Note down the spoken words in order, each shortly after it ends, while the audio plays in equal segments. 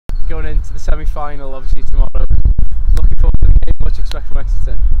going into the semi-final, obviously tomorrow. Looking forward to the game. What do you expect from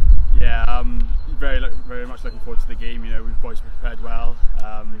Exeter? Yeah, very much looking forward to the game. You know, we've boys prepared well.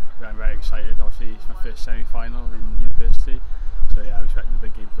 I'm very excited. Obviously, it's my first semi-final in university, so yeah, I'm expecting a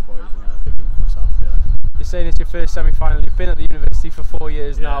big game for the boys and a big game for myself. Yeah. You're saying it's your first semi-final. You've been at the university for 4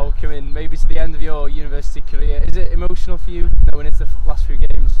 years now, coming maybe to the end of your university career. Is it emotional for you knowing it's the last few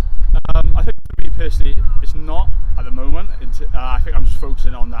games? I think for me personally, it's not at the moment. I think I'm just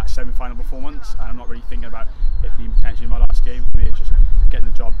focusing on that semi-final performance, and I'm not really thinking about it being potentially my last game. For me, it's just getting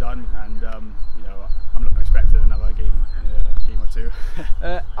the job done, and you know, I'm not expecting another game or two.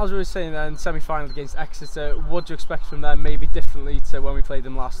 As we were saying then, semi-final against Exeter, what do you expect from them maybe differently to when we played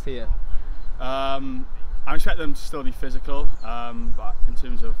them last year? I expect them to still be physical, but in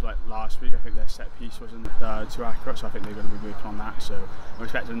terms of like last week, I think their set piece wasn't too accurate, so I think they're going to be working on that. So I'm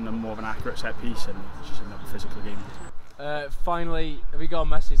expecting them more of an accurate set piece, and it's just another physical game. Finally, have you got a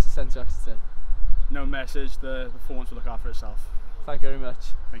message to send to Exeter? No message. The performance will look after itself. Thank you very much.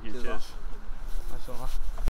 Thank you. Cheers. Nice one.